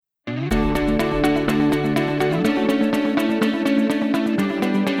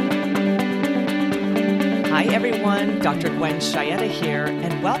everyone, Dr. Gwen Chieta here,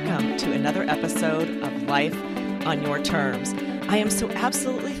 and welcome to another episode of Life on Your Terms. I am so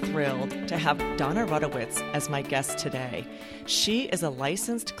absolutely thrilled to have Donna Rudowitz as my guest today. She is a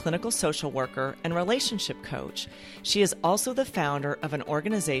licensed clinical social worker and relationship coach. She is also the founder of an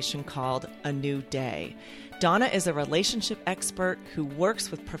organization called A New Day. Donna is a relationship expert who works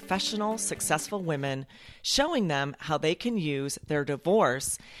with professional, successful women, showing them how they can use their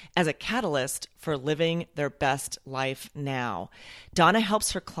divorce as a catalyst for living their best life now. Donna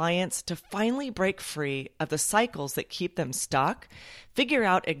helps her clients to finally break free of the cycles that keep them stuck, figure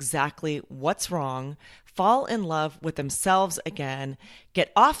out exactly what's wrong, fall in love with themselves again,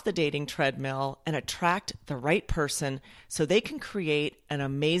 get off the dating treadmill, and attract the right person so they can create an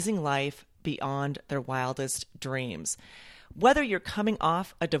amazing life beyond their wildest dreams. Whether you're coming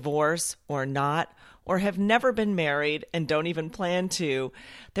off a divorce or not, or have never been married and don't even plan to,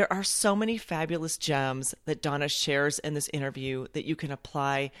 there are so many fabulous gems that Donna shares in this interview that you can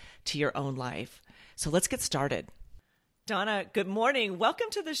apply to your own life. So let's get started. Donna, good morning. Welcome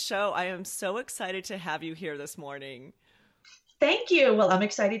to the show. I am so excited to have you here this morning. Thank you. Well, I'm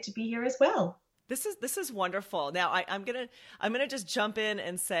excited to be here as well. This is wonderful. Now I'm gonna just jump in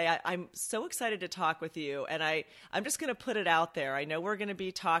and say I'm so excited to talk with you, and I'm just gonna put it out there. I know we're gonna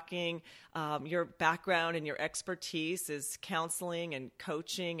be talking. Your background and your expertise is counseling and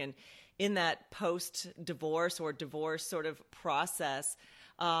coaching, and in that post-divorce or divorce sort of process.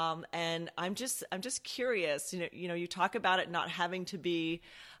 And I'm just curious. You talk about it not having to be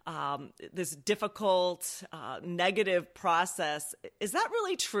this difficult, negative process. Is that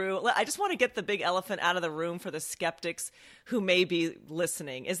really true? I just want to get the big elephant out of the room for the skeptics who may be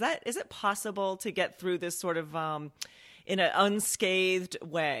listening. Is it possible to get through this sort of in an unscathed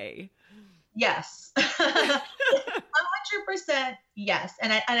way? Yes, 100% yes.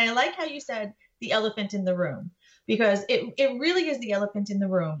 And I like how you said the elephant in the room, because it really is the elephant in the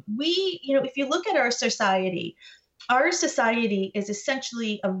room. If you look at our society is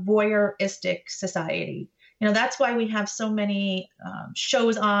essentially a voyeuristic society. That's why we have so many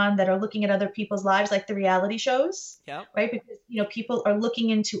shows on that are looking at other people's lives, like the reality shows, yep. Right? Because, people are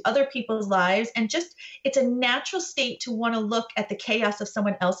looking into other people's lives, and just, it's a natural state to want to look at the chaos of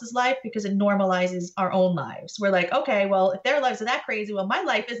someone else's life because it normalizes our own lives. We're like, okay, well, if their lives are that crazy, well, my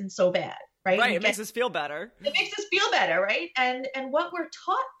life isn't so bad. Right. Right. It makes us feel better. It makes us feel better. Right. And what we're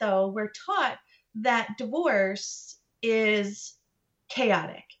taught that divorce is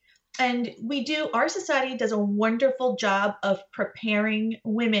chaotic. And our society does a wonderful job of preparing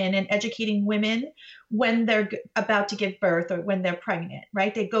women and educating women when they're about to give birth or when they're pregnant,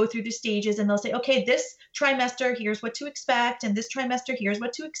 right? They go through the stages and they'll say, okay, this trimester, here's what to expect. And this trimester, here's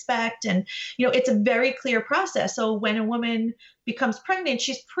what to expect. And, it's a very clear process. So when a woman becomes pregnant,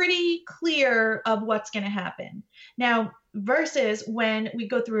 she's pretty clear of what's going to happen. Now, versus when we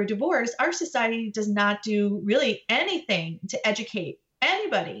go through a divorce, our society does not do really anything to educate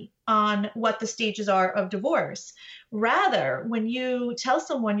anybody on what the stages are of divorce. Rather, when you tell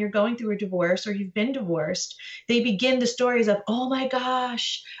someone you're going through a divorce or you've been divorced, they begin the stories of, oh my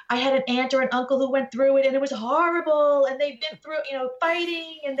gosh, I had an aunt or an uncle who went through it and it was horrible. And they've been through,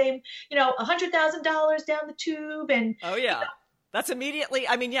 fighting, and they've, $100,000 down the tube. And oh yeah. That's immediately,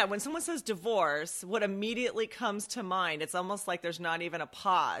 when someone says divorce, what immediately comes to mind, it's almost like there's not even a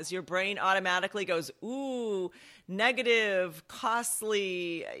pause. Your brain automatically goes, ooh, negative,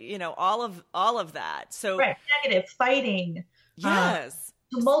 costly, all of that. So right. Negative, fighting. Yes.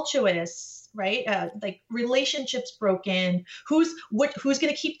 Tumultuous, right? Like relationships broken. Who's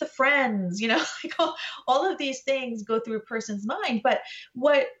going to keep the friends? Like all of these things go through a person's mind. But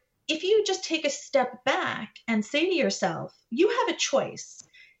if you just take a step back and say to yourself, you have a choice.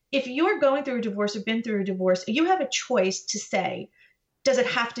 If you're going through a divorce or been through a divorce, you have a choice to say, does it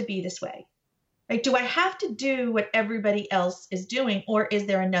have to be this way? Like, do I have to do what everybody else is doing, or is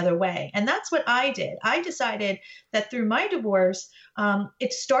there another way? And that's what I did. I decided that through my divorce,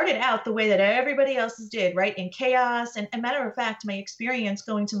 it started out the way that everybody else's did, right? In chaos. And a matter of fact, my experience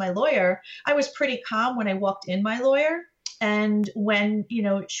going to my lawyer, I was pretty calm when I walked in my lawyer. And when,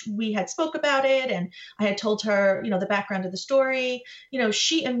 we had spoke about it and I had told her, the background of the story,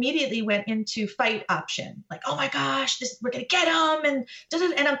 she immediately went into fight option. Like, oh my gosh, we're going to get him.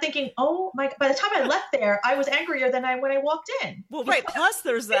 And I'm thinking, oh my, by the time I left there, I was angrier than when I walked in. Well, right. Plus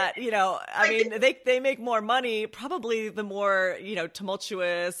there's that, they make more money, probably the more,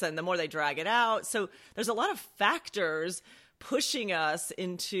 tumultuous and the more they drag it out. So there's a lot of factors pushing us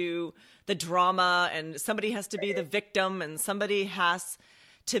into the drama, and somebody has to be the victim and somebody has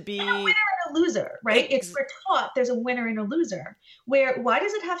to be a winner and a a loser, right? We're taught there's a winner and a loser. Why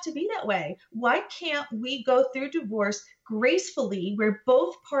does it have to be that way? Why can't we go through divorce gracefully, where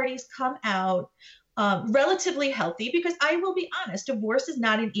both parties come out relatively healthy? Because I will be honest, divorce is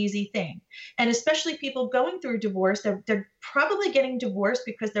not an easy thing. And especially people going through divorce, they're probably getting divorced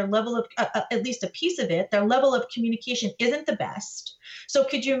because their level of, at least a piece of it, their level of communication isn't the best. So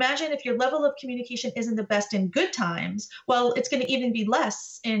could you imagine if your level of communication isn't the best in good times? Well, it's going to even be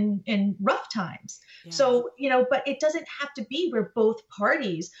less in rough times. Yeah. So, but it doesn't have to be where both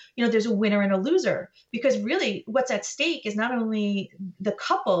parties, there's a winner and a loser, because really what's at stake is not only the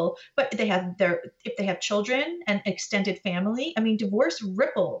couple, but if they have children and extended family. I mean, divorce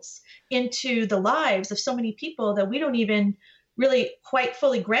ripples into the lives of so many people that we don't even really quite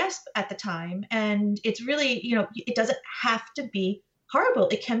fully grasp at the time. And it's really, it doesn't have to be horrible.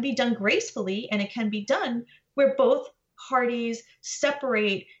 It can be done gracefully, and it can be done where both parties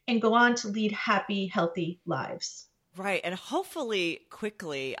separate and go on to lead happy, healthy lives. Right. And hopefully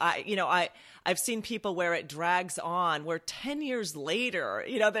quickly. I've seen people where it drags on, where 10 years later,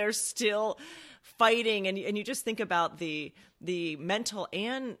 they're still fighting. And you just think about the mental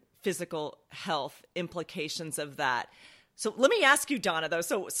and physical health implications of that. So let me ask you, Donna, though.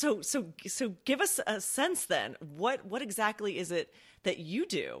 So give us a sense then. What exactly is it that you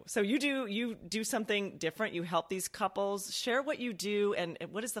do? So you do something different. You help these couples. Share what you do, and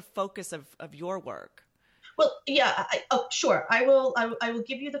what is the focus of your work? Well, yeah, sure. I will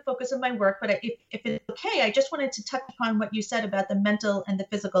give you the focus of my work, but if it's okay, I just wanted to touch upon what you said about the mental and the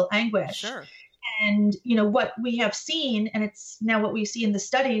physical anguish. Sure. And what we have seen, and it's now what we see in the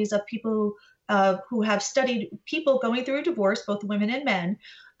studies of people who have studied people going through a divorce, both women and men,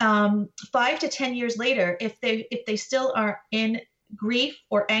 5 to 10 years later, if they still are in grief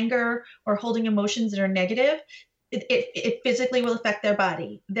or anger or holding emotions that are negative, it physically will affect their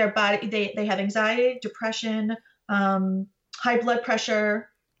body. They have anxiety, depression, high blood pressure,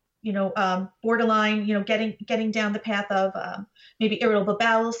 borderline, getting down the path of maybe irritable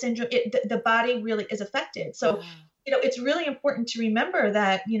bowel syndrome. The body really is affected. So, it's really important to remember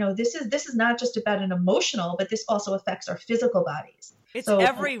that, this is not just about an emotional, but this also affects our physical bodies. It's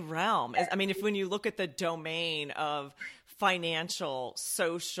every realm. I mean, when you look at the domain of financial,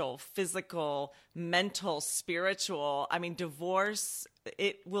 social, physical, mental, spiritual, I mean, divorce,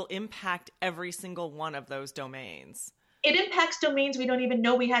 it will impact every single one of those domains. It impacts domains we don't even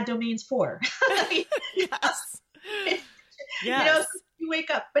know we had domains for. Yes. Yes. You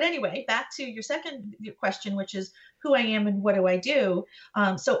wake up. But anyway, back to your second question, which is who I am and what do I do?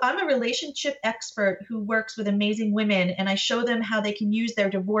 So I'm a relationship expert who works with amazing women, and I show them how they can use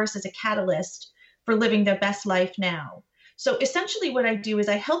their divorce as a catalyst for living their best life now. So essentially what I do is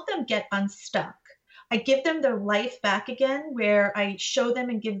I help them get unstuck. I give them their life back again, where I show them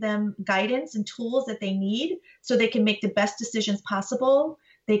and give them guidance and tools that they need so they can make the best decisions possible.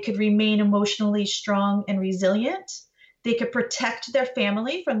 They could remain emotionally strong and resilient. They could protect their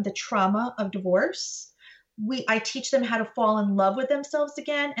family from the trauma of divorce. I teach them how to fall in love with themselves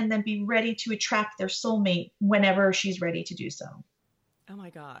again, and then be ready to attract their soulmate whenever she's ready to do so. Oh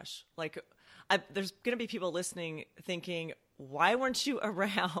my gosh. There's going to be people listening thinking, why weren't you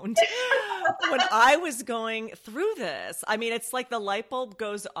around when I was going through this? I mean, it's like the light bulb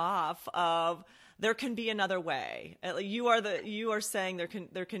goes off of there can be another way. You are saying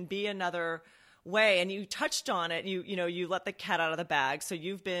there can be another way. And you touched on it. You let the cat out of the bag. So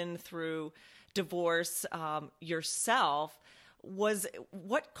you've been through divorce yourself.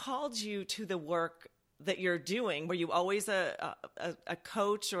 What called you to the work that you're doing? Were you always a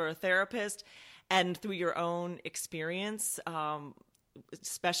coach or a therapist, and through your own experience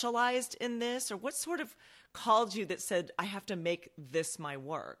specialized in this? Or what sort of called you that said, I have to make this my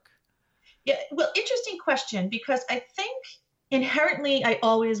work? Yeah, well, interesting question, because I think inherently I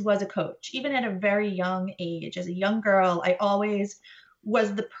always was a coach, even at a very young age. As a young girl, I always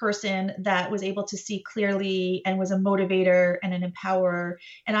was the person that was able to see clearly and was a motivator and an empowerer.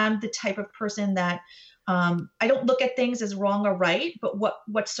 And I'm the type of person that I don't look at things as wrong or right, but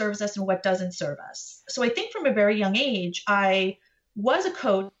what serves us and what doesn't serve us. So I think from a very young age, I was a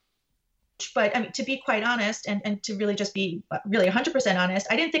coach, but I mean, to be quite honest, and to really just be really 100% honest,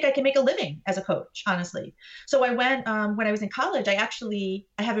 I didn't think I could make a living as a coach, honestly. So I went, when I was in college, I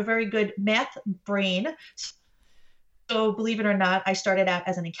have a very good math brain. So believe it or not, I started out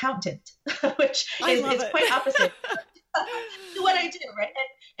as an accountant, which is quite opposite to what I do, right?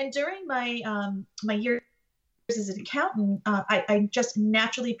 And during my my years as an accountant, I just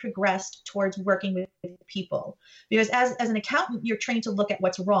naturally progressed towards working with people, because as an accountant, you're trained to look at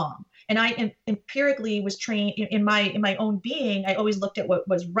what's wrong. And I empirically was trained in my own being. I always looked at what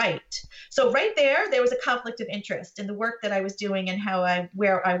was right. So right there was a conflict of interest in the work that I was doing and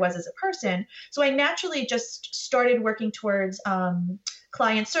where I was as a person. So I naturally just started working towards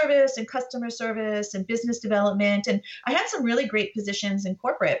client service and customer service and business development. And I had some really great positions in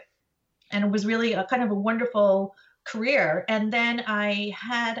corporate, and it was really a kind of a wonderful career. And then I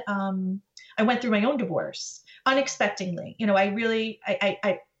went through my own divorce unexpectedly. I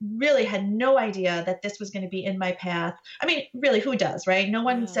really had no idea that this was going to be in my path. I mean, really, who does, right? No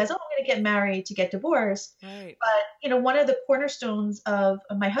one says, "Oh, I'm going to get married to get divorced." Right. But, one of the cornerstones of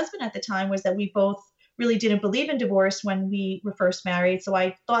my husband at the time was that we both really didn't believe in divorce when we were first married. So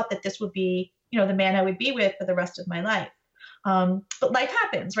I thought that this would be, the man I would be with for the rest of my life. But life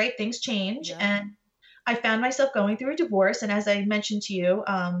happens, right? Things change. Yeah. And I found myself going through a divorce. And as I mentioned to you,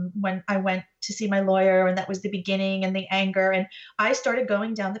 when I went to see my lawyer, and that was the beginning and the anger, and I started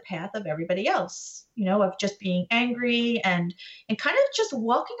going down the path of everybody else, of just being angry and kind of just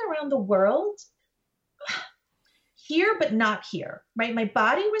walking around the world here, but not here, right? My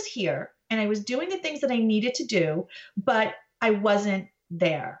body was here and I was doing the things that I needed to do, but I wasn't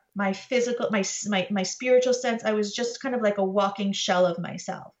there. My physical, my spiritual sense, I was just kind of like a walking shell of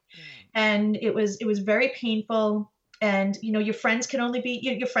myself. And it was very painful. And, your friends can only be,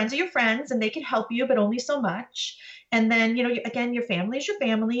 your friends are your friends and they can help you, but only so much. And then, again, your family is your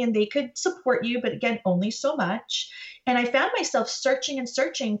family and they could support you, but again, only so much. And I found myself searching and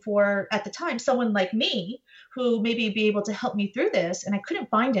searching for, at the time, someone like me who maybe be able to help me through this. And I couldn't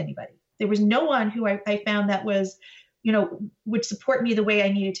find anybody. There was no one who I found that was, would support me the way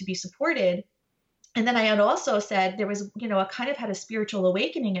I needed to be supported. And then I had also said there was, I kind of had a spiritual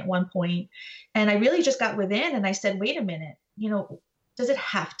awakening at one point, and I really just got within and I said, wait a minute, does it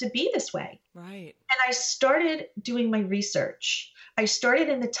have to be this way? Right. And I started doing my research. I started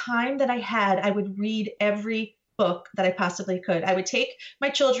in the time that I had, I would read every book that I possibly could. I would take my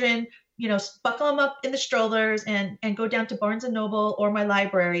children, buckle them up in the strollers and go down to Barnes and Noble or my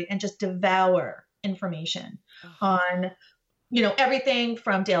library and just devour information on, everything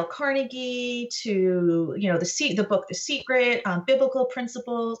from Dale Carnegie to, the book, The Secret, biblical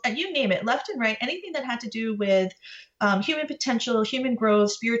principles, and you name it, left and right, anything that had to do with human potential, human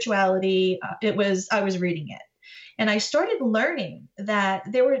growth, spirituality. I was reading it. And I started learning that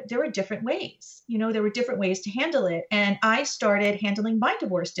there were different ways, there were different ways to handle it. And I started handling my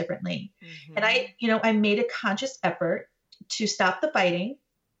divorce differently. Mm-hmm. And I made a conscious effort to stop the fighting,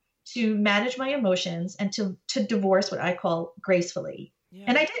 to manage my emotions, and to divorce what I call gracefully. Yeah.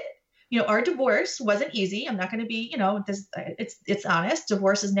 And I did. Our divorce wasn't easy. I'm not going to be, it's honest.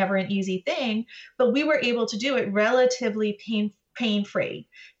 Divorce is never an easy thing, but we were able to do it relatively pain-free.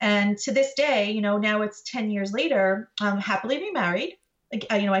 And to this day, now it's 10 years later, I'm happily remarried.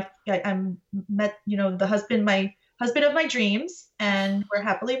 I'm met, the husband of my dreams, and we're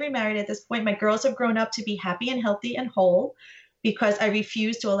happily remarried at this point. My girls have grown up to be happy and healthy and whole because I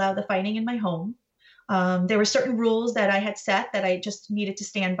refused to allow the fighting in my home. There were certain rules that I had set that I just needed to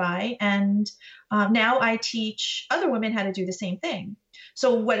stand by. And now I teach other women how to do the same thing.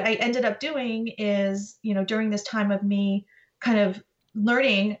 So what I ended up doing is, during this time of me kind of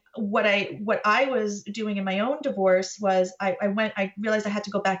learning what I was doing in my own divorce was I realized I had to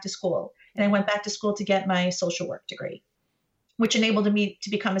go back to school, and I went back to school to get my social work degree, which enabled me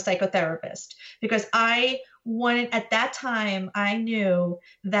to become a psychotherapist, because at that time, I knew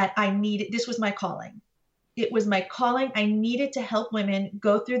that this was my calling. It was my calling. I needed to help women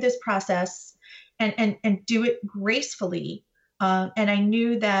go through this process and do it gracefully. And I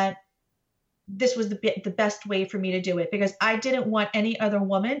knew that this was the best way for me to do it, because I didn't want any other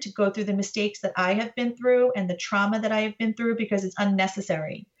woman to go through the mistakes that I have been through and the trauma that I have been through, because it's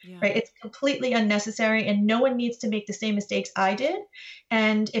unnecessary, right? It's completely unnecessary, and no one needs to make the same mistakes I did.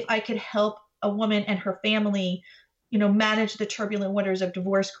 And if I could help a woman and her family, manage the turbulent waters of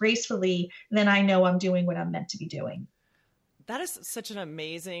divorce gracefully, then I know I'm doing what I'm meant to be doing. That is such an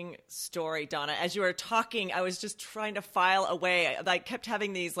amazing story, Donna. As you were talking, I was just trying to file away. I kept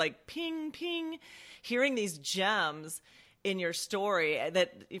having these like ping, ping, hearing these gems in your story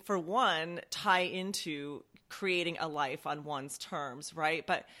that, for one, tie into creating a life on one's terms, right?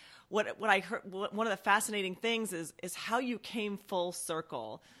 But what I heard, one of the fascinating things is how you came full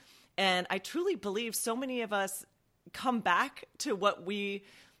circle. And I truly believe so many of us come back to what we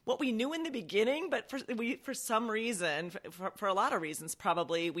knew in the beginning, but for some reason, for a lot of reasons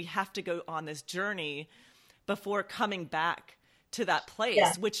probably, we have to go on this journey before coming back to that place,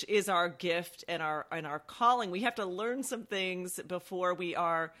 Yeah. which is our gift and our calling. We have to learn some things before we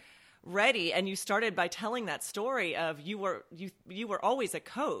are ready. And you started by telling that story of you were always a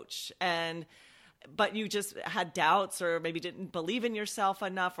coach, but you just had doubts or maybe didn't believe in yourself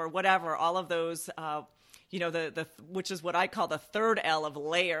enough or whatever, all of those, which is what I call the third L of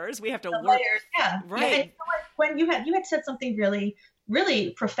layers. We have to work. Layers, yeah. Right. Yeah, and you know what? When you had said something really,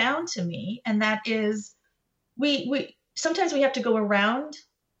 really profound to me, and that is we sometimes we have to go around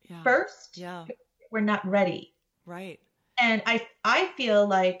first. Yeah. We're not ready. Right. And I feel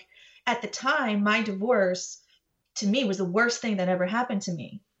like at the time, my divorce to me was the worst thing that ever happened to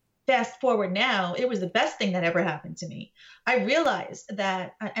me. Fast forward now, it was the best thing that ever happened to me. I realized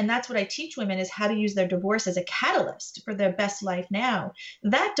that, and that's what I teach women, is how to use their divorce as a catalyst for their best life now.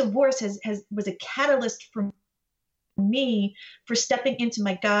 That divorce was a catalyst for me for stepping into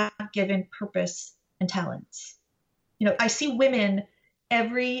my God-given purpose and talents. I see women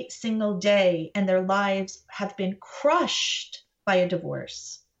every single day and their lives have been crushed by a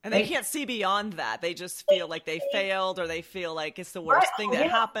divorce. And they can't see beyond that. They just feel like they failed, or they feel like it's the worst thing that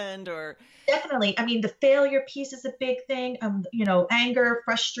happened, or definitely. I mean, the failure piece is a big thing. Anger,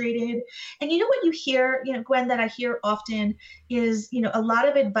 frustrated. And you know what you hear, Gwen, that I hear often is, a lot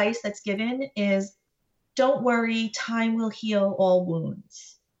of advice that's given is, don't worry, time will heal all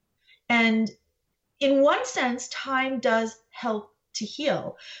wounds. And in one sense, time does help to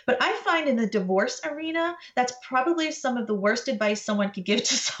heal. But I find in the divorce arena, that's probably some of the worst advice someone could give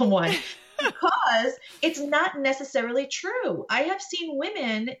to someone because it's not necessarily true. I have seen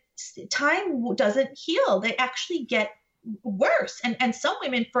women, time doesn't heal. They actually get worse. And some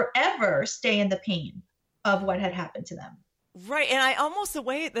women forever stay in the pain of what had happened to them. Right. And I almost, the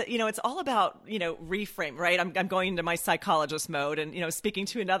way that, it's all about, reframe, right? I'm going into my psychologist mode and, speaking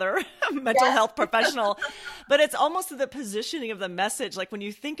to another mental health professional, but it's almost the positioning of the message. Like when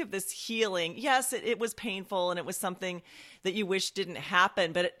you think of this healing, yes, it was painful and it was something that you wish didn't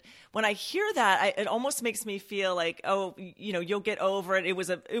happen. But when I hear that, it almost makes me feel like, oh, you'll get over it. It was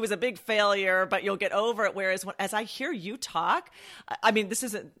a big failure, but you'll get over it. Whereas as I hear you talk, I mean,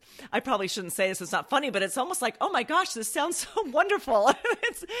 I probably shouldn't say this. It's not funny, but it's almost like, oh my gosh, this sounds so wonderful.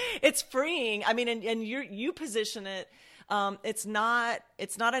 It's freeing. I mean, and you position it. It's not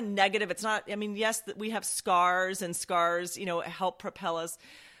a negative. It's not, I mean, yes, we have scars and scars, help propel us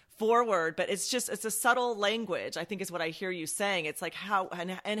forward, but it's a subtle language, I think is what I hear you saying. It's like how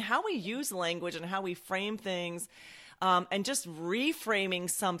we use language and how we frame things, and just reframing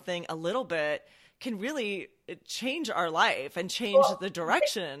something a little bit can really change our life and change the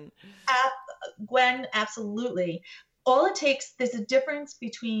direction. Gwen, absolutely. All it takes, there's a difference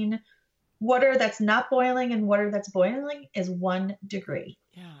between water that's not boiling and water that's boiling is 1 degree.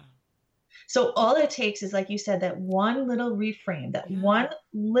 Yeah. So all it takes is, like you said, that one little reframe, that one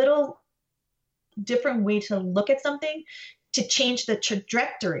little different way to look at something to change the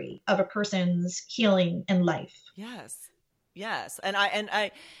trajectory of a person's healing in life. Yes. Yes. And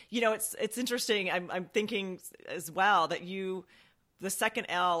I, it's interesting. I'm thinking as well that the second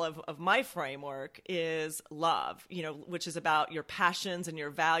L of my framework is love, which is about your passions and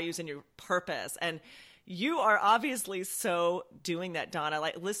your values and your purpose. And you are obviously so doing that, Donna,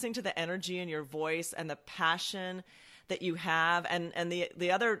 like listening to the energy in your voice and the passion that you have. And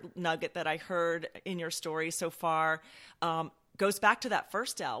the other nugget that I heard in your story so far, goes back to that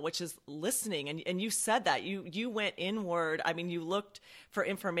first L, which is listening. And you said that you went inward. I mean, you looked for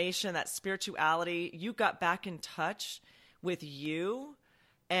information, that spirituality, you got back in touch with you.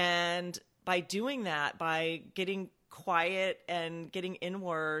 And by doing that, by getting quiet and getting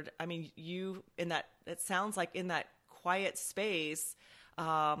inward, I mean, it sounds like in that quiet space,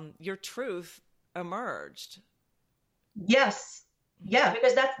 your truth emerged. Yes. Yeah.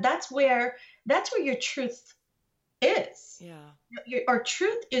 Because that's where your truth is. Yeah. Our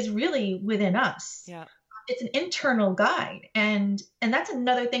truth is really within us. Yeah. It's an internal guide. And that's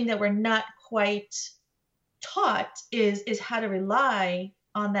another thing that we're not quite taught is how to rely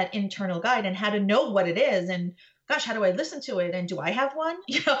on that internal guide and how to know what it is. And gosh, how do I listen to it? And do I have one?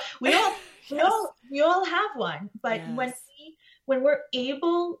 We all have one. But when we're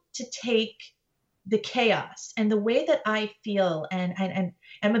able to take the chaos and the way that I feel, and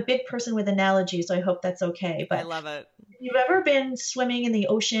I'm a big person with analogies, so I hope that's okay. But I love it. If you've ever been swimming in the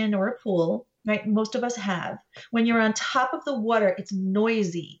ocean or a pool, right? Most of us have. When you're on top of the water, it's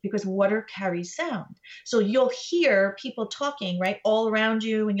noisy because water carries sound. So you'll hear people talking, right, all around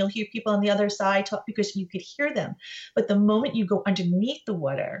you, and you'll hear people on the other side talk because you could hear them. But the moment you go underneath the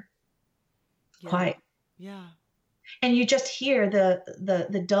water, quiet. Yeah. And you just hear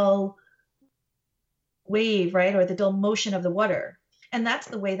the dull wave, right? Or the dull motion of the water. And that's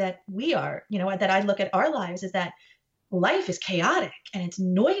the way that we are, that I look at our lives, is that life is chaotic and it's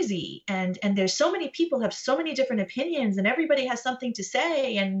noisy, and there's so many people have so many different opinions, and everybody has something to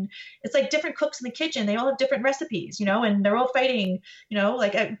say, and it's like different cooks in the kitchen. They all have different recipes, and they're all fighting,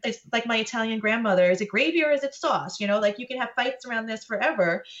 like it's like my Italian grandmother, is it gravy or is it sauce? Like you can have fights around this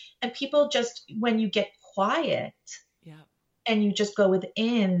forever. And people just, when you get quiet, yeah, and you just go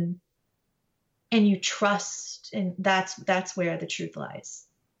within and you trust, and that's where the truth lies.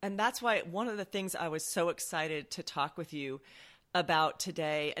 And that's why one of the things I was so excited to talk with you about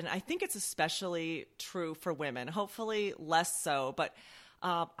today, and I think it's especially true for women, hopefully less so, but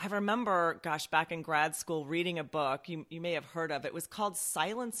I remember, gosh, back in grad school reading a book you may have heard of. It was called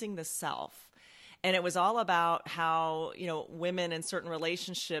Silencing the Self. And it was all about how, women in certain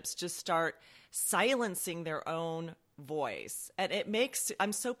relationships just start silencing their own voice. And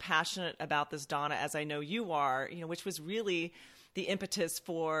I'm so passionate about this, Donna, as I know you are, which was really the impetus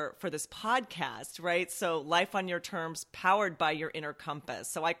for this podcast, right? So Life on Your Terms, powered by your inner compass.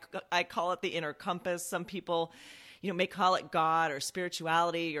 So I call it the inner compass. Some people, may call it God or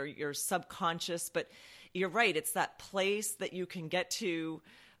spirituality or your subconscious, but you're right. It's that place that you can get to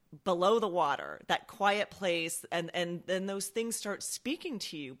below the water, that quiet place. And then those things start speaking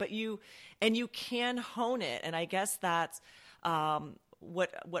to you, but you can hone it. And I guess that's,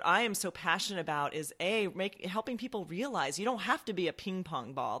 what I am so passionate about is helping people realize you don't have to be a ping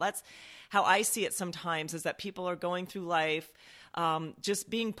pong ball. That's how I see it sometimes, is that people are going through life just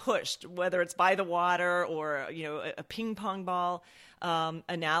being pushed, whether it's by the water or, a ping pong ball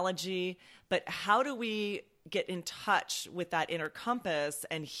analogy. But how do we get in touch with that inner compass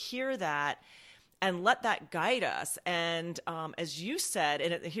and hear that and let that guide us? And as you said,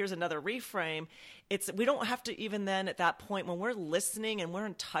 and here's another reframe, we don't have to even then at that point, when we're listening and we're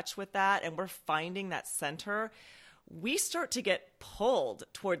in touch with that and we're finding that center, we start to get pulled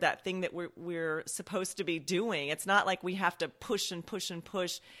toward that thing that we're supposed to be doing. It's not like we have to push and push and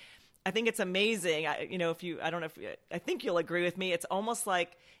push. I think it's amazing. I think you'll agree with me. It's almost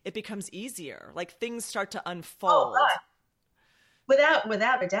like it becomes easier, like things start to unfold. Oh,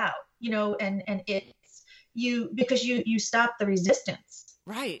 without a doubt, and it's because you stop the resistance,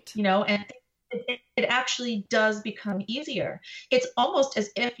 right? And it actually does become easier. It's almost as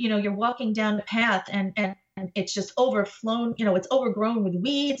if, you're walking down the path and it's just overflown, it's overgrown with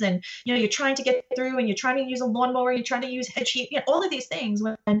weeds, and, you're trying to get through, and you're trying to use a lawnmower, you're trying to use head sheet, all of these things.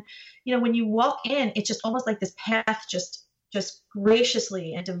 When you walk in, it's just almost like this path just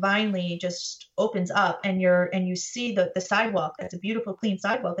graciously and divinely just opens up, and you see the sidewalk. That's a beautiful, clean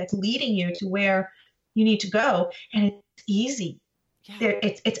sidewalk that's leading you to where you need to go. And it's easy. Yeah.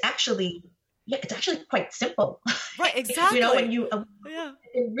 It's actually quite simple. Right, exactly.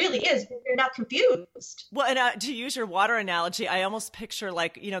 It really is. You're not confused. Well, and to use your water analogy, I almost picture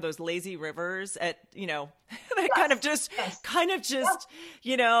like, those lazy rivers at, that yes. kind of just,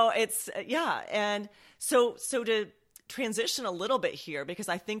 it's, yeah. And so to transition a little bit here, because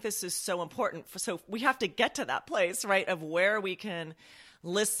I think this is so important. So we have to get to that place, right, of where we can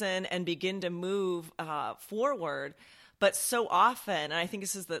listen and begin to move forward. But so often, and I think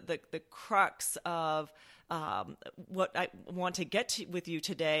this is the crux of what I want to get to with you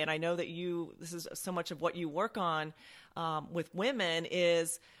today, and I know that this is so much of what you work on with women,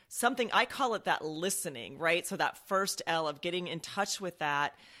 is something, I call it that listening, right? So that first L of getting in touch with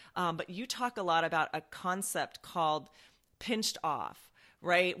that. But you talk a lot about a concept called pinched off,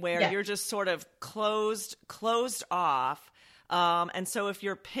 right? Where you're just sort of closed off. And so if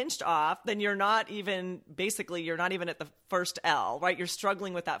you're pinched off, then you're not even at the first L, right? You're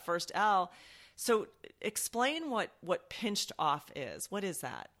struggling with that first L. So explain what pinched off is. What is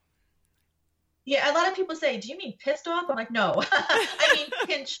that? Yeah, a lot of people say, do you mean pissed off? I'm like, no, I mean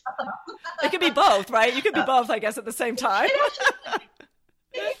pinched off. It could be both, right? You could be both, I guess, at the same time.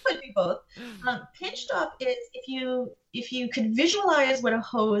 It could be both. Pinched off is if you could visualize what a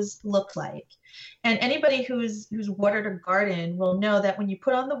hose looked like. And anybody who's watered a garden will know that when you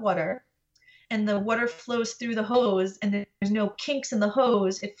put on the water and the water flows through the hose and there's no kinks in the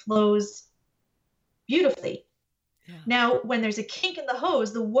hose, it flows beautifully. Yeah. Now, when there's a kink in the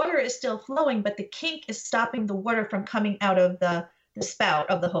hose, the water is still flowing, but the kink is stopping the water from coming out of the spout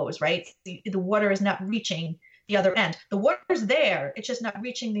of the hose, right? The water is not reaching the other end. The water's there, it's just not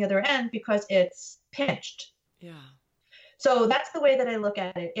reaching the other end because it's pinched. Yeah. So that's the way that I look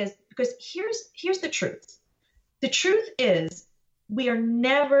at it, is because here's the truth. The truth is we are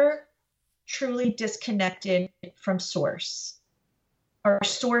never truly disconnected from source, our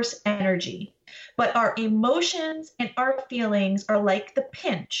source energy. But our emotions and our feelings are like the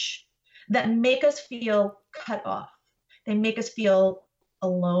pinch that make us feel cut off. They make us feel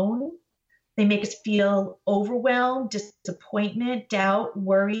alone. They make us feel overwhelmed, disappointment, doubt,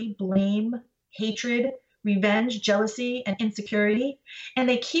 worry, blame, hatred, revenge, jealousy, and insecurity. And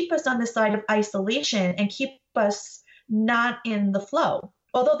they keep us on the side of isolation and keep us not in the flow.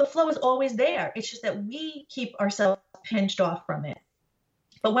 Although the flow is always there, it's just that we keep ourselves pinched off from it.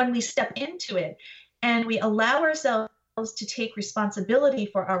 But when we step into it and we allow ourselves to take responsibility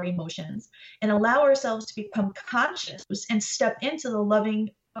for our emotions and allow ourselves to become conscious and step into the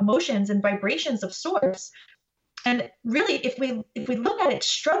loving emotions and vibrations of source. And really, if we look at it,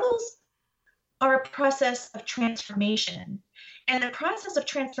 struggles are a process of transformation. And the process of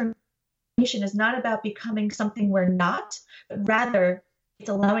transformation is not about becoming something we're not, but rather it's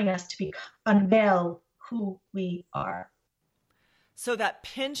allowing us to unveil who we are. So that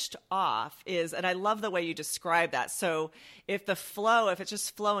pinched off is, and I love the way you describe that. So if the flow, if it's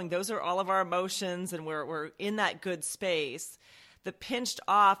just flowing, those are all of our emotions and we're in that good space. The pinched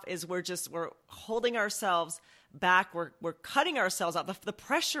off is we're holding ourselves back. We're cutting ourselves off. The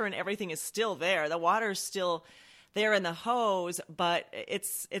pressure and everything is still there. The water is still there in the hose, but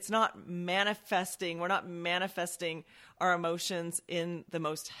it's not manifesting. We're not manifesting our emotions in the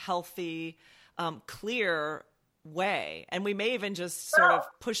most healthy, clear way. And we may even just sort of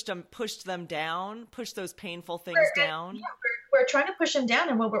push them down, push those painful things down. Yeah, we're trying to push them down.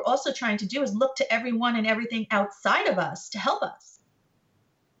 And what we're also trying to do is look to everyone and everything outside of us to help us.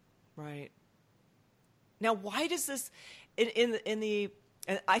 Right. Now, why does this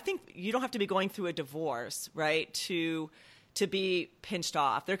I think you don't have to be going through a divorce, right, to be pinched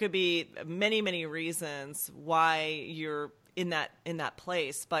off. There could be many, many reasons why you're in that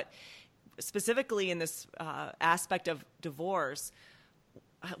place, but specifically in this aspect of divorce,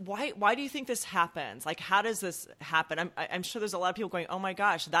 why do you think this happens? Like, how does this happen? I'm sure there's a lot of people going, oh my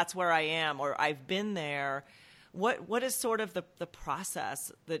gosh, that's where I am, or I've been there. What is sort of the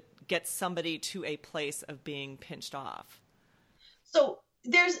process that gets somebody to a place of being pinched off? So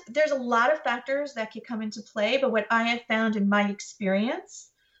there's a lot of factors that could come into play, but what I have found in my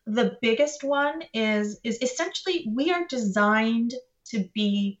experience, the biggest one is essentially we are designed to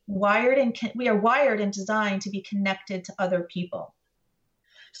be wired and designed to be connected to other people.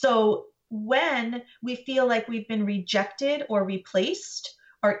 So when we feel like we've been rejected or replaced,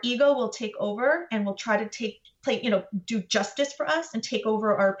 our ego will take over and will try to do justice for us and take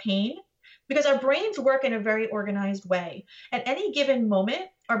over our pain, because our brains work in a very organized way. At any given moment,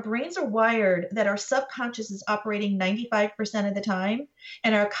 our brains are wired that our subconscious is operating 95% of the time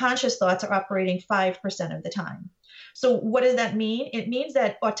and our conscious thoughts are operating 5% of the time. So what does that mean? It means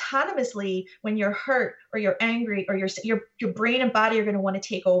that autonomously, when you're hurt or you're angry or your brain and body are going to want to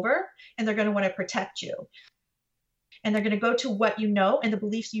take over and they're going to want to protect you. And they're going to go to what you know and the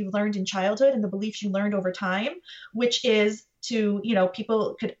beliefs you learned in childhood and the beliefs you learned over time, which is to,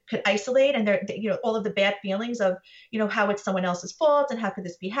 people could isolate and they're, all of the bad feelings of, how it's someone else's fault and how could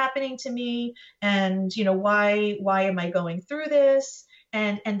this be happening to me? And, why am I going through this?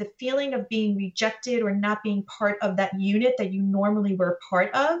 And the feeling of being rejected or not being part of that unit that you normally were a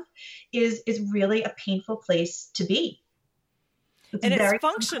part of is really a painful place to be. It's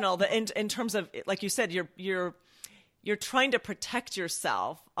functional that in terms of, like you said, you're trying to protect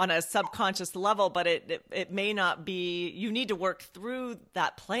yourself on a subconscious level, but it may not be, you need to work through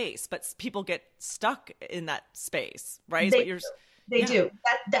that place, but people get stuck in that space, right? They do.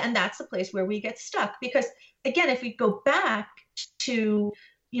 And that's the place where we get stuck, because again, if we go back to,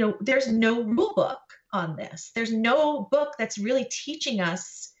 there's no rule book on this. There's no book that's really teaching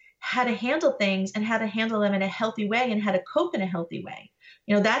us how to handle things and how to handle them in a healthy way and how to cope in a healthy way.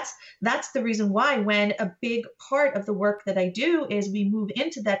 That's the reason why when a big part of the work that I do is we move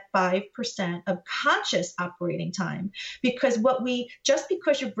into that 5% of conscious operating time, because just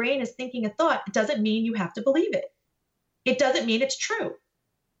because your brain is thinking a thought doesn't mean you have to believe it. It doesn't mean it's true.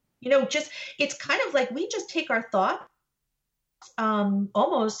 It's kind of like we just take our thoughts,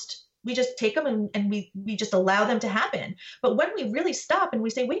 we just take them and we just allow them to happen. But when we really stop and we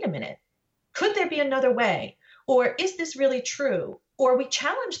say, wait a minute, could there be another way? Or is this really true? Or we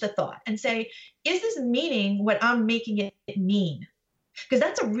challenge the thought and say, is this meaning what I'm making it mean? Because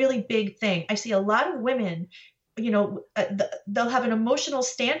that's a really big thing. I see a lot of women, they'll have an emotional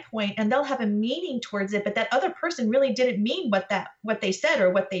standpoint and they'll have a meaning towards it, but that other person really didn't mean what they said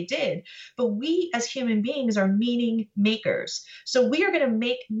or what they did. But we as human beings are meaning makers. So we are going to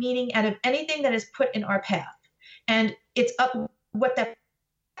make meaning out of anything that is put in our path. And it's up what that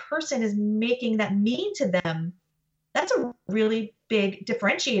person is making that mean to them. That's a really big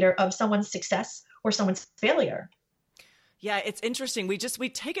differentiator of someone's success or someone's failure. Yeah, it's interesting. We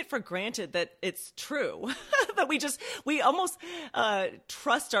take it for granted that it's true, that we almost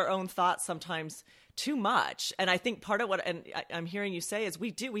trust our own thoughts sometimes too much. And I think part of what I'm hearing you say is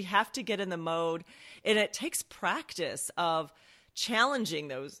we have to get in the mode, and it takes practice of challenging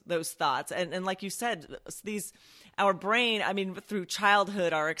those thoughts. And like you said, our brain, I mean, through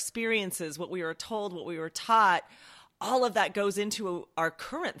childhood, our experiences, what we were told, what we were taught, all of that goes into our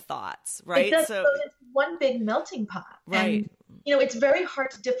current thoughts, right? It does go into one big melting pot. Right. And, it's very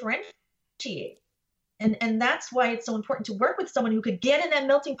hard to differentiate. And that's why it's so important to work with someone who could get in that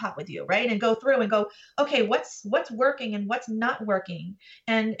melting pot with you, right? And go through and go, okay, what's working and what's not working?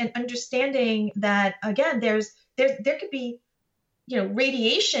 And understanding that, again, there could be,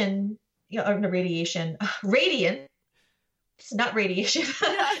 radiation, or no, radiance, not radiation.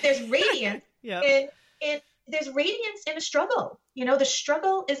 There's radiance in there's radiance in a struggle. The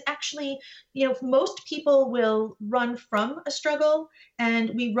struggle is actually, most people will run from a struggle,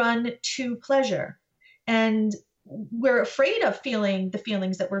 and we run to pleasure. And we're afraid of feeling the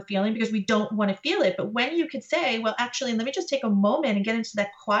feelings that we're feeling because we don't want to feel it. But when you could say, well, actually, let me just take a moment and get into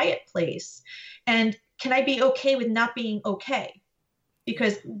that quiet place. And can I be okay with not being okay?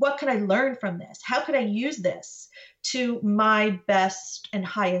 Because what can I learn from this? How could I use this to my best and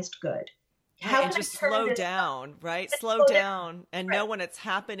highest good? How and just slow down, right? Slow down and know when it's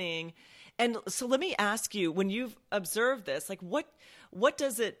happening. And so let me ask you, when you've observed this, like what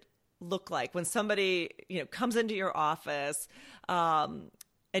does it look like when somebody, comes into your office and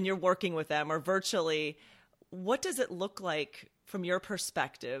you're working with them or virtually? What does it look like from your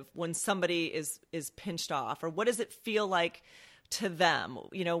perspective when somebody is pinched off, or what does it feel like to them?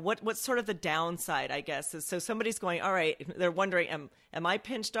 What's sort of the downside, I guess, is so somebody's going, all right, they're wondering, am I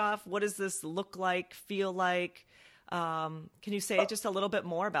pinched off? What does this look like, feel like? Can you say just a little bit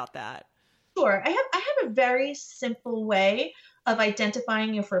more about that? Sure. I have a very simple way of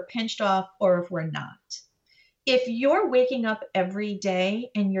identifying if we're pinched off or if we're not. If you're waking up every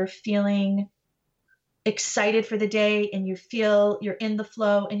day and you're feeling excited for the day and you feel you're in the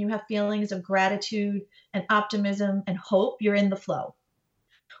flow and you have feelings of gratitude and optimism and hope, you're in the flow.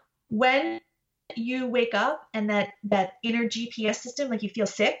 When you wake up and that inner GPS system, like you feel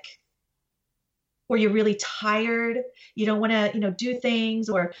sick or you're really tired, you don't want to, do things,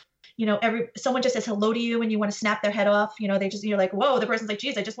 or, someone just says hello to you and you want to snap their head off, you're like, whoa, the person's like,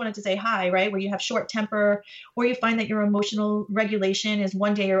 geez, I just wanted to say hi, right? Where you have short temper, or you find that your emotional regulation is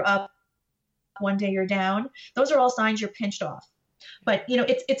one day you're up, one day you're down. Those are all signs you're pinched off. But,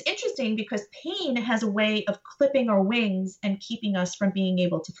 it's interesting because pain has a way of clipping our wings and keeping us from being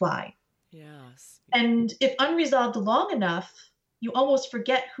able to fly. Yes. And if unresolved long enough, you almost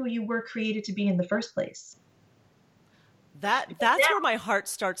forget who you were created to be in the first place. That's where my heart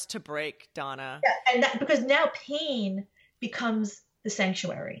starts to break, Donna. Yeah, and because now pain becomes the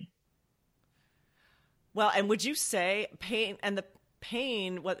sanctuary. Well, and would you say pain and the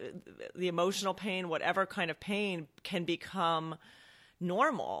emotional pain, whatever kind of pain, can become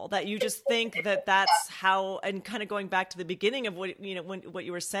normal, that you just think that that's how, and kind of going back to the beginning of what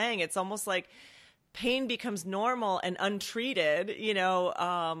you were saying, it's almost like pain becomes normal and untreated,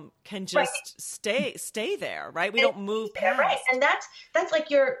 can just stay there, right? We don't move past. Right. And that's like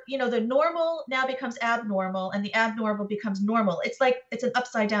the normal now becomes abnormal and the abnormal becomes normal. It's like, it's an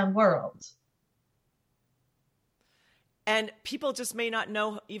upside down world. And people just may not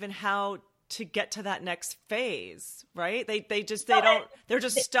know even how to get to that next phase, right? They're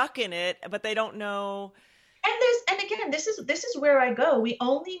just stuck in it, but they don't know. And again, this is where I go. We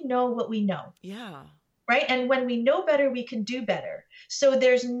only know what we know. Yeah. Right. And when we know better, we can do better. So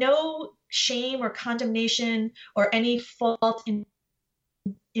there's no shame or condemnation or any fault in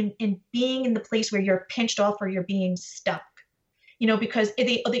being in the place where you're pinched off or you're being stuck, because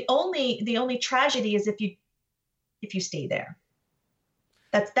the only tragedy is if you stay there.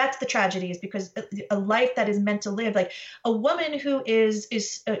 That's the tragedy, is because a life that is meant to live, like a woman who is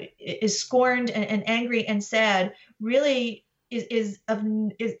scorned and angry and sad, really is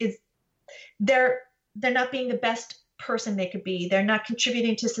they're not being the best person they could be. They're not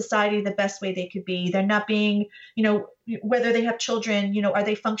contributing to society the best way they could be. They're not being, whether they have children, are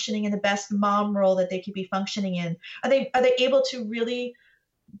they functioning in the best mom role that they could be functioning in? Are they able to really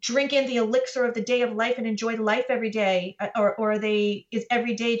drink in the elixir of the day of life and enjoy life every day, or is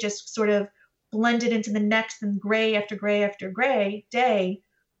every day just sort of blended into the next and gray after gray after gray day,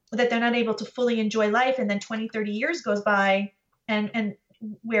 that they're not able to fully enjoy life, and then 20, 30 years goes by and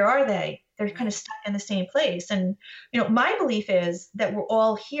where are they? They're kind of stuck in the same place. And my belief is that we're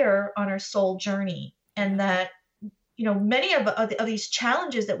all here on our soul journey, and that many of these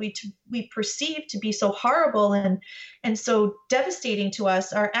challenges that we perceive to be so horrible and so devastating to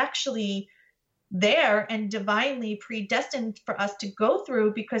us are actually there and divinely predestined for us to go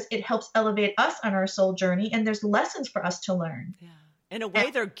through, because it helps elevate us on our soul journey, and there's lessons for us to learn. Yeah. In a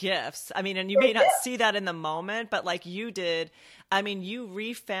way, they're gifts. I mean, and you may not see that in the moment, but like you did, I mean, you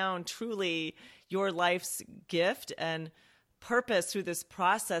refound truly your life's gift and purpose through this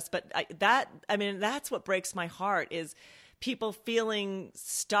process. But that's what breaks my heart, is people feeling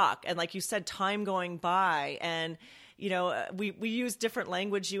stuck. And like you said, time going by, and we use different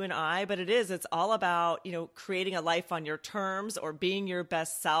language, you and I, but it's all about, creating a life on your terms or being your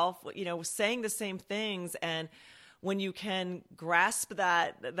best self, saying the same things. And when you can grasp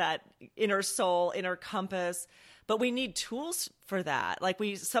that inner soul, inner compass, but we need tools for that. Like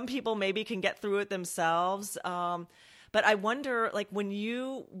some people maybe can get through it themselves. But I wonder, like,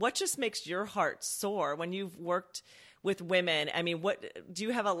 what just makes your heart soar when you've worked with women? I mean, what do you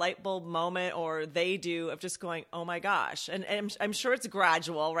have a light bulb moment, or they do, of just going, oh my gosh? And I'm sure it's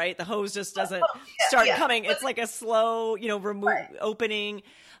gradual, right? The hose just doesn't start coming. It's like a slow, opening.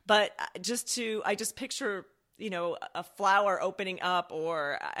 But I just picture, a flower opening up,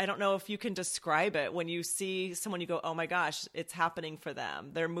 or I don't know if you can describe it when you see someone, you go, oh my gosh, it's happening for them.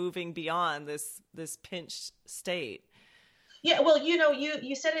 They're moving beyond this pinched state. Yeah. Well,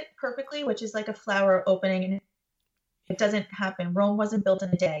 you said it perfectly, which is like a flower opening, and it doesn't happen. Rome wasn't built in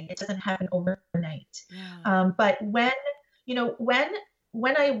a day. It doesn't happen overnight. Yeah. But when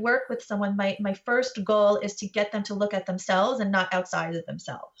I work with someone, my first goal is to get them to look at themselves and not outside of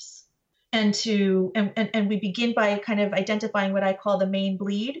themselves. And we begin by kind of identifying what I call the main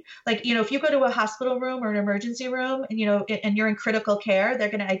bleed. Like, if you go to a hospital room or an emergency room and, and you're in critical care, they're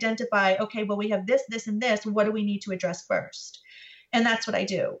going to identify, okay, well, we have this, this, and this. What do we need to address first? And that's what I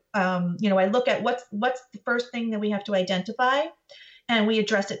do. I look at what's the first thing that we have to identify, and we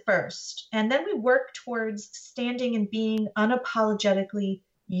address it first. And then we work towards standing and being unapologetically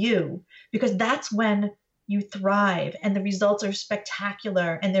you, because that's when you thrive and the results are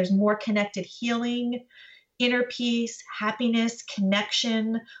spectacular, and there's more connected healing, inner peace, happiness,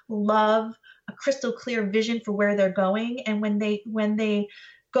 connection, love, a crystal clear vision for where they're going. And when they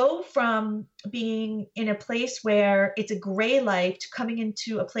go from being in a place where it's a gray life to coming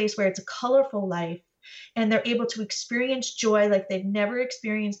into a place where it's a colorful life, and they're able to experience joy like they've never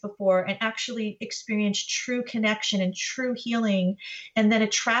experienced before, and actually experience true connection and true healing, and then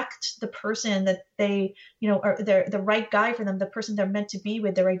attract the person that they, are the right guy for them, the person they're meant to be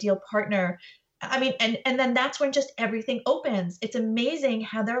with, their ideal partner. I mean, and then that's when just everything opens. It's amazing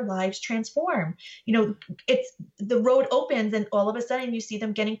how their lives transform. It's the road opens, and all of a sudden you see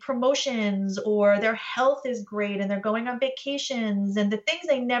them getting promotions, or their health is great and they're going on vacations, and the things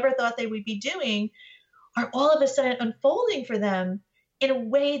they never thought they would be doing are all of a sudden unfolding for them in a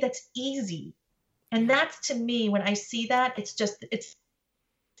way that's easy. And that's, to me, when I see that, it's just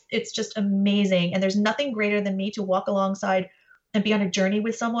amazing. And there's nothing greater than me to walk alongside and be on a journey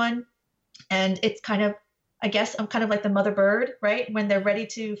with someone. And it's kind of, I guess I'm kind of like the mother bird, right? When they're ready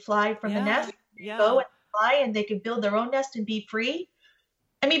to fly from the nest, go and fly, and they can build their own nest and be free.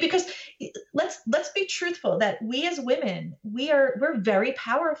 I mean, because let's be truthful, that we as women, we're very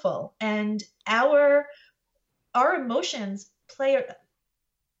powerful, and our emotions play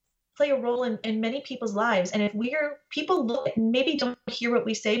a role in many people's lives. And if people look, maybe don't hear what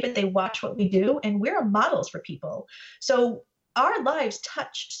we say, but they watch what we do, and we're models for people. So our lives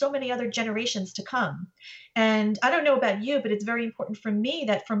touch so many other generations to come. And I don't know about you, but it's very important for me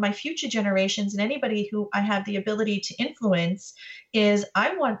that for my future generations and anybody who I have the ability to influence, is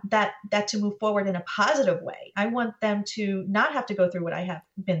I want that to move forward in a positive way. I want them to not have to go through what I have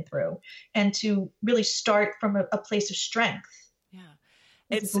been through, and to really start from a place of strength. Yeah.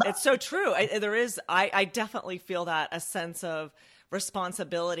 It's so true. I definitely feel that, a sense of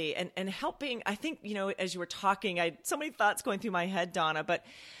responsibility and helping. I think, as you were talking, I had so many thoughts going through my head, Donna, but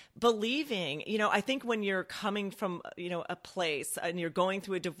believing, I think when you're coming from, a place and you're going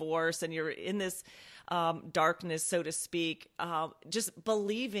through a divorce and you're in this darkness, so to speak, just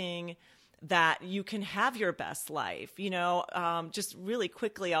believing that you can have your best life. Just really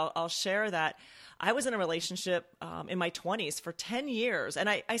quickly, I'll share that I was in a relationship in my 20s for 10 years. And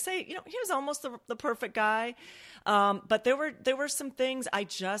I say, he was almost the perfect guy. But there were some things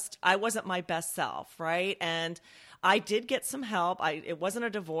I wasn't my best self, right? And I did get some help. It wasn't a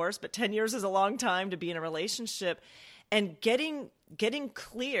divorce, but 10 years is a long time to be in a relationship, and getting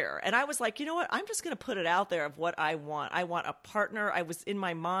clear. And I was like, you know what? I'm just going to put it out there of what I want. I want a partner. I was in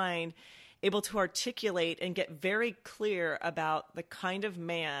my mind. able to articulate and get very clear about the kind of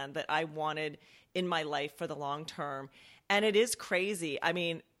man that I wanted in my life for the long term. And it is crazy. I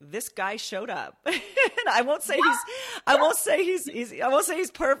mean, this guy showed up. And I won't say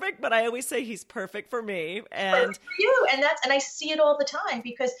he's perfect, but I always say he's perfect for me. And perfect for you. And I see it all the time,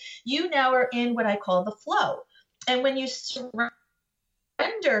 because you now are in what I call the flow. And when you surrender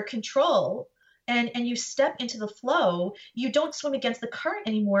control and you step into the flow, you don't swim against the current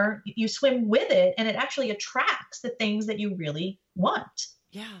anymore. You swim with it, and it actually attracts the things that you really want.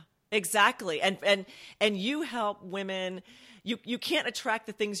 Yeah. Exactly. And you help women. You can't attract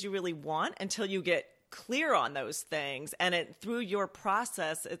the things you really want until you get clear on those things. And through your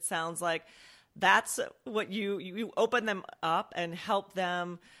process, it sounds like that's what you open them up and help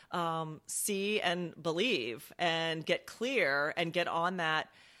them see and believe and get clear and get on that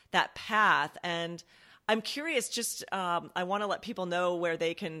path. And I'm curious, just I want to let people know where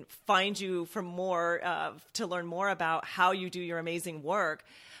they can find you for more, to learn more about how you do your amazing work.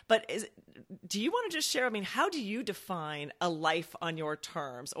 But do you want to just share, I mean, how do you define a life on your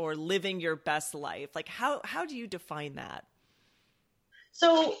terms, or living your best life? Like, how do you define that?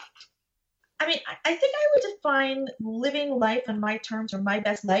 So, I mean, I think I would define living life on my terms, or my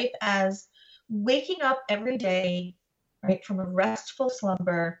best life, as waking up every day, right, from a restful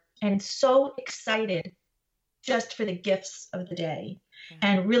slumber, and so excited just for the gifts of the day.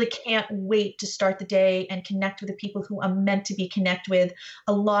 And really can't wait to start the day and connect with the people who I'm meant to be connect with,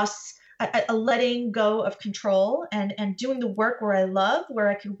 a letting go of control, and doing the work where I love, where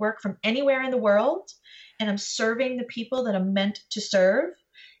I can work from anywhere in the world, and I'm serving the people that I'm meant to serve.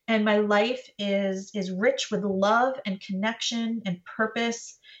 And my life is rich with love and connection and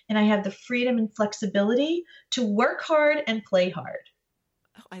purpose. And I have the freedom and flexibility to work hard and play hard.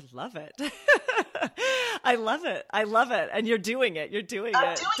 Oh, I love it. I love it. I love it. And you're doing it. You're doing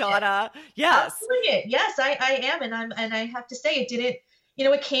it, Donna. Yes. I'm doing it. Yes, I am. And I have to say, it didn't,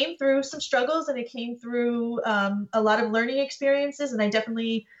 it came through some struggles, and it came through a lot of learning experiences. And I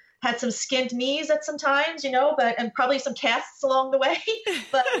definitely had some skinned knees at some times, and probably some casts along the way.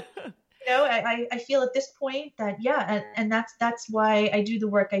 But, I feel at this point that, and that's why I do the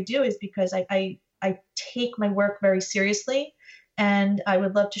work I do, is because I take my work very seriously. And I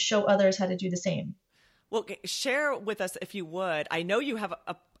would love to show others how to do the same. Well, share with us, if you would. I know you have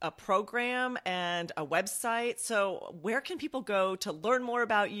a program and a website. So where can people go to learn more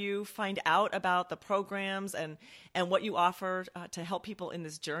about you, find out about the programs and what you offer to help people in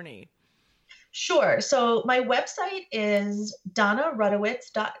this journey? Sure. So my website is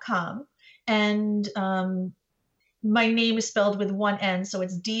DonnaRudowitz.com. And my name is spelled with one N. So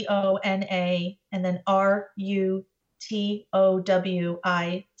it's DONA and then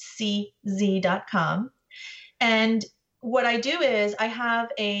RUTOWICZ.com. And what I do is I have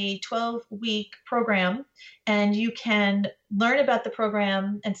a 12-week program, and you can learn about the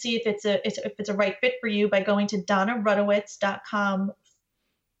program and see if it's a right fit for you by going to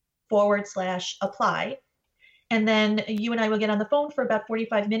DonnaRudowitz.com/apply. And then you and I will get on the phone for about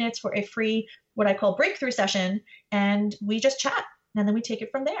 45 minutes for a free, what I call breakthrough session. And we just chat, and then we take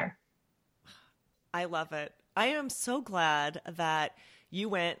it from there. I love it. I am so glad that you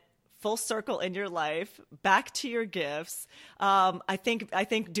went full circle in your life, back to your gifts. I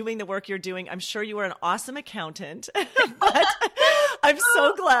think doing the work you're doing, I'm sure you are an awesome accountant, but I'm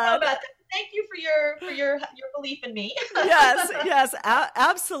so glad. Thank you for your belief in me. Yes,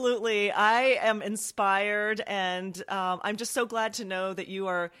 absolutely. I am inspired, and I'm just so glad to know that you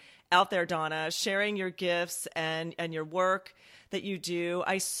are out there, Donna, sharing your gifts and your work that you do.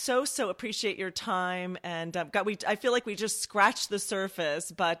 I so appreciate your time, and I feel like we just scratched the surface,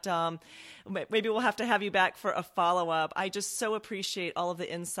 but maybe we'll have to have you back for a follow-up. I just so appreciate all of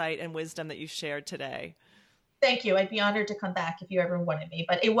the insight and wisdom that you shared today. Thank you. I'd be honored to come back if you ever wanted me.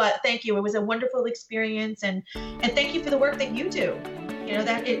 But thank you. It was a wonderful experience, and thank you for the work that you do.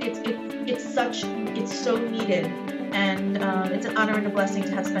 That it's so needed, and it's an honor and a blessing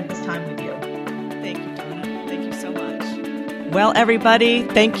to have spent this time with you. Thank you, Donna. Thank you so much. Well, everybody,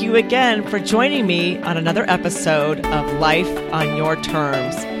 thank you again for joining me on another episode of Life on Your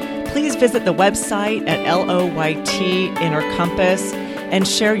Terms. Please visit the website at LOYT Inner Compass and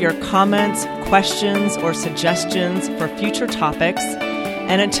share your comments, questions, or suggestions for future topics.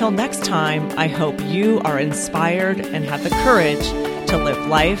 And until next time, I hope you are inspired and have the courage to live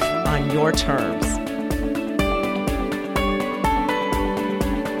life on your terms.